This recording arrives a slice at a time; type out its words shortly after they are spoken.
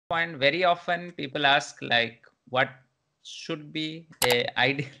point, very often people ask like, what should be a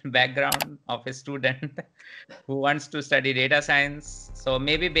ideal background of a student who wants to study data science? So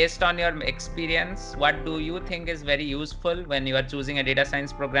maybe based on your experience, what do you think is very useful when you are choosing a data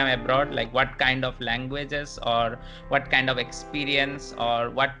science program abroad? Like what kind of languages or what kind of experience or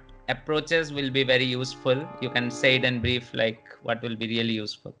what approaches will be very useful? You can say it in brief, like what will be really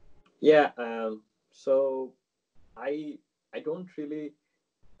useful. Yeah. So I I don't really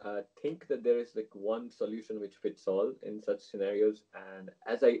think that there is like one solution which fits all in such scenarios. And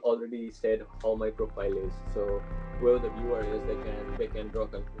as I already said, how my profile is, so whoever the viewer is, they can draw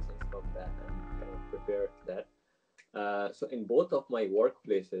conclusions from that and kind of prepare that. So in both of my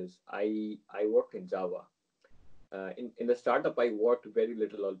workplaces, I worked in Java. In the startup, I worked very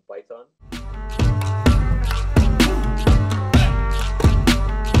little on Python.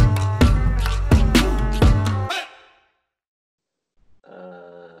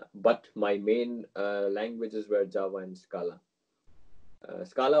 But my main languages were Java and Scala.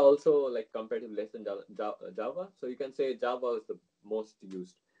 Scala also like comparatively less than Java, so you can say Java is the most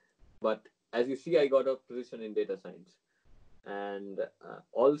used. But as you see, I got a position in data science, and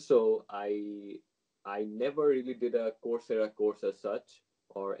also I never really did a Coursera course as such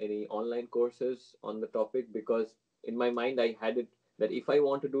or any online courses on the topic, because in my mind I had it that if I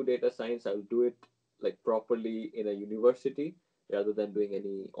want to do data science, I'll do it like properly in a university rather than doing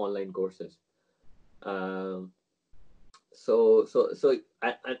any online courses. Um,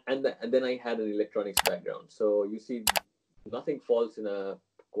 and then I had an electronics background. So you see, nothing falls in a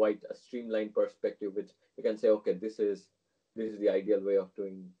quite a streamlined perspective, which you can say, okay, this is the ideal way of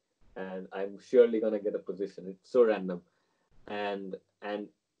doing, and I'm surely gonna get a position. It's so random, and and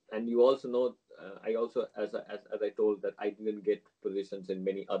and you also know, I also as I told that I didn't get positions in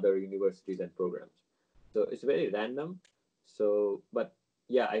many other universities and programs, so it's very random. So, but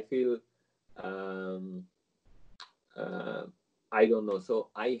yeah, I feel. Um, uh, I don't know. So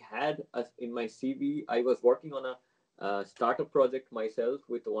I had in my CV, I was working on a startup project myself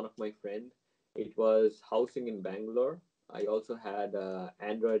with one of my friend. It was housing in Bangalore. I also had a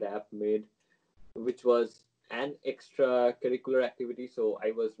Android app made, which was an extra curricular activity. So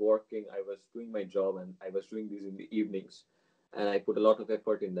I was working, I was doing my job, and I was doing these in the evenings, and I put a lot of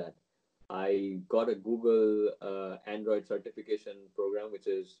effort in that. I got a Google Android certification program, which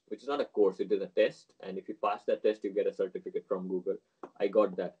is not a course; it is a test. And if you pass that test, you get a certificate from Google. I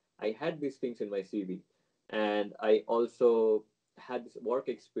got that. I had these things in my CV, and I also had this work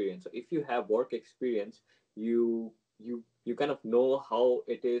experience. So if you have work experience, you kind of know how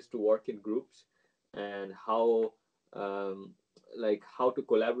it is to work in groups, and how um, like how to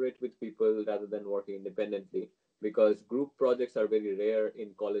collaborate with people rather than working independently, because group projects are very rare in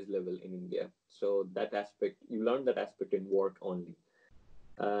college level in India. So that aspect, you learn that aspect in work only.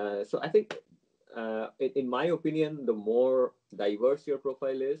 So I think, in my opinion, the more diverse your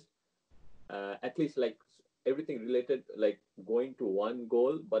profile is, at least like everything related, like going to one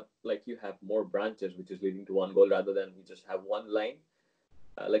goal, but like you have more branches which is leading to one goal rather than you just have one line.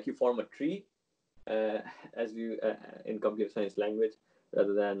 Like you form a tree, uh, as you in computer science language,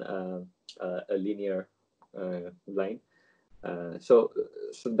 rather than a linear line. So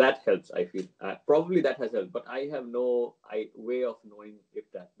that helps. I feel probably that has helped, but I have no way of knowing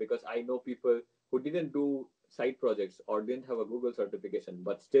if that, because I know people who didn't do side projects or didn't have a Google certification,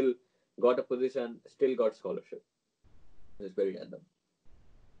 but still got a position, still got scholarship. It's very random.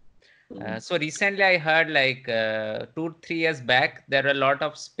 So recently I heard like 2, 3 years back, there are a lot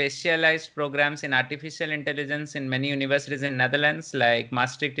of specialized programs in artificial intelligence in many universities in Netherlands, like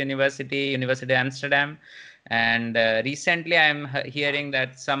Maastricht University, University of Amsterdam. And recently I'm hearing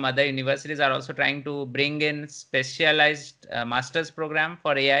that some other universities are also trying to bring in specialized master's program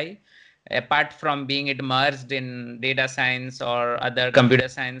for AI, apart from being it merged in data science or other computer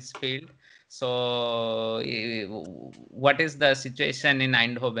science field. So, what is the situation in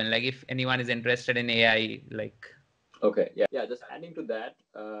Eindhoven? Like, if anyone is interested in AI, like. Okay, yeah. Just adding to that,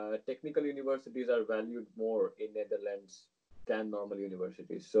 technical universities are valued more in Netherlands than normal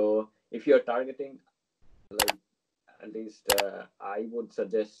universities. So if you're targeting, like, at least I would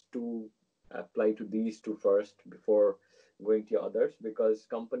suggest to apply to these two first before going to others, because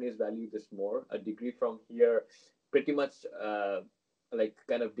companies value this more. A degree from here pretty much like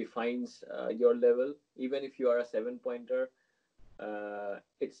kind of defines your level. Even if you are a 7 pointer,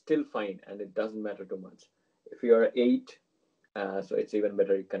 it's still fine and it doesn't matter too much. If you are 8, so it's even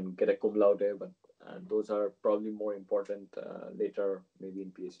better. You can get a cum laude, but those are probably more important later, maybe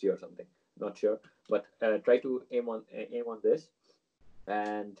in PhD or something. Not sure, but try to aim on this.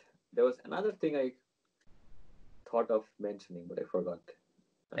 And there was another thing I thought of mentioning, but I forgot.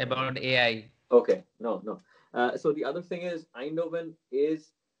 about AI. Okay, no. So the other thing is Eindhoven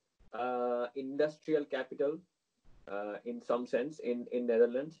is industrial capital in some sense in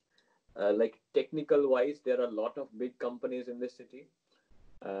Netherlands. Like technical wise, there are a lot of big companies in this city.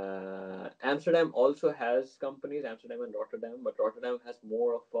 Amsterdam also has companies, Amsterdam and Rotterdam, but Rotterdam has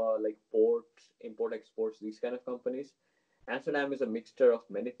more of like ports, import exports, these kind of companies. Amsterdam is a mixture of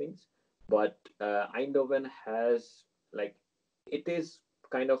many things, but Eindhoven has like it is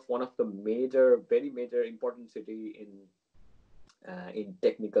kind of one of the major, very major, important city in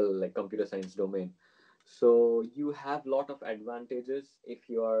technical like computer science domain. So you have lot of advantages if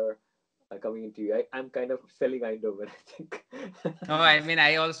you are coming into UI. I'm kind of selling Eindhoven, I think. Oh, I mean,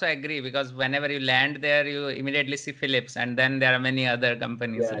 I also agree because whenever you land there, you immediately see Philips, and then there are many other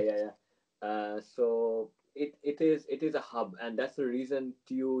companies. So it is a hub, and that's the reason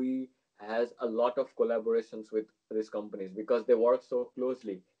TUE has a lot of collaborations with these companies because they work so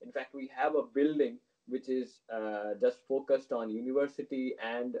closely. In fact, we have a building which is just focused on university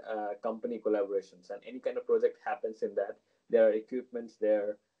and company collaborations, and any kind of project happens in that. There are equipments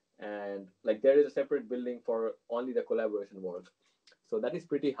there, and like there is a separate building for only the collaboration work. So that is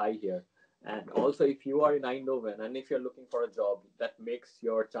pretty high here. And also, if you are in Eindhoven and if you're looking for a job, that makes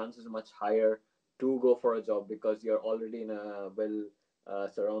your chances much higher to go for a job because you're already in a well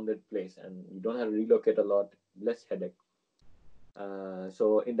surrounded place and you don't have to relocate a lot, less headache.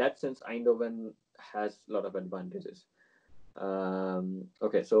 So in that sense, Eindhoven has a lot of advantages.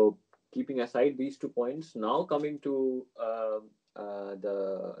 Okay, so keeping aside these 2 points, now coming to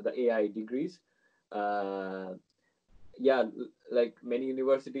the AI degrees. Uh, yeah, like many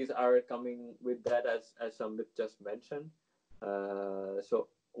universities are coming with that, as Sambit just mentioned. So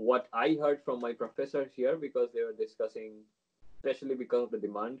what I heard from my professors here, because they were discussing, especially because of the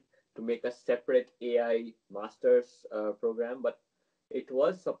demand, to make a separate AI master's program, but it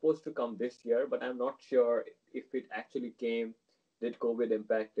was supposed to come this year, but I'm not sure if it actually came. Did COVID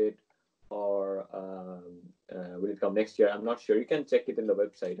impact it, or will it come next year? I'm not sure. You can check it in the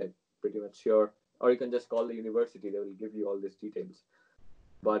website. I'm pretty much sure, or you can just call the university. They will give you all these details.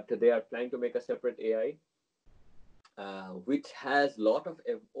 But they are planning to make a separate AI, which has a lot of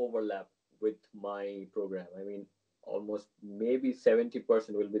overlap with my program. I mean, almost maybe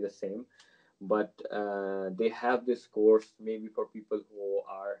 70% will be the same, but they have this course maybe for people who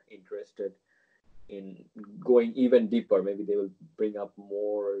are interested in going even deeper. Maybe they will bring up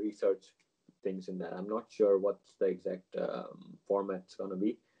more research things in that. I'm not sure what's the exact format's going to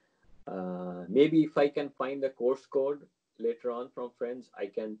be. Maybe if I can find the course code later on from friends, I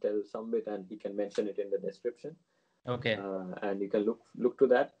can tell Sambit and he can mention it in the description. Okay. And you can look to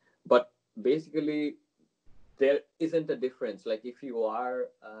that. But basically, there isn't a difference. Like if you are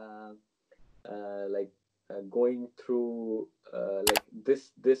going through like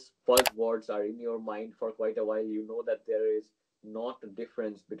this buzzwords are in your mind for quite a while, you know that there is not a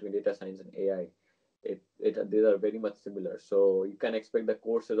difference between data science and AI. These are very much similar, so you can expect the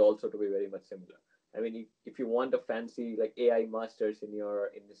courses also to be very much similar. I mean, if you want a fancy like AI masters in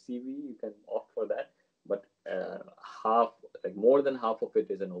the CV, you can opt for that. But more than half of it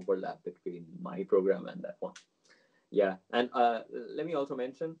is an overlap between my program and that one. Yeah, and let me also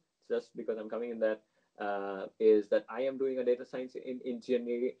mention, just because I'm coming in that, is that I am doing a data science in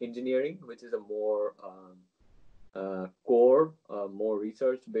engineering, which is a more core, more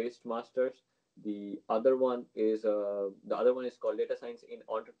research-based masters. The other one is called data science in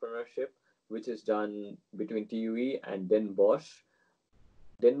entrepreneurship, which is done between TUE and Den Bosch.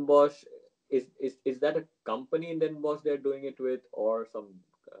 Den Bosch is that a company in Den Bosch they're doing it with, or some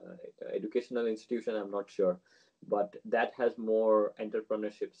educational institution? I'm not sure, but that has more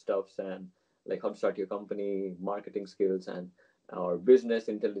entrepreneurship stuffs and like how to start your company, marketing skills, and or business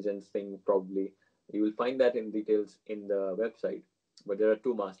intelligence thing. Probably you will find that in details in the website. But there are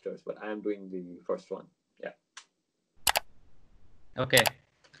two masters, but I am doing the first one. Yeah. Okay.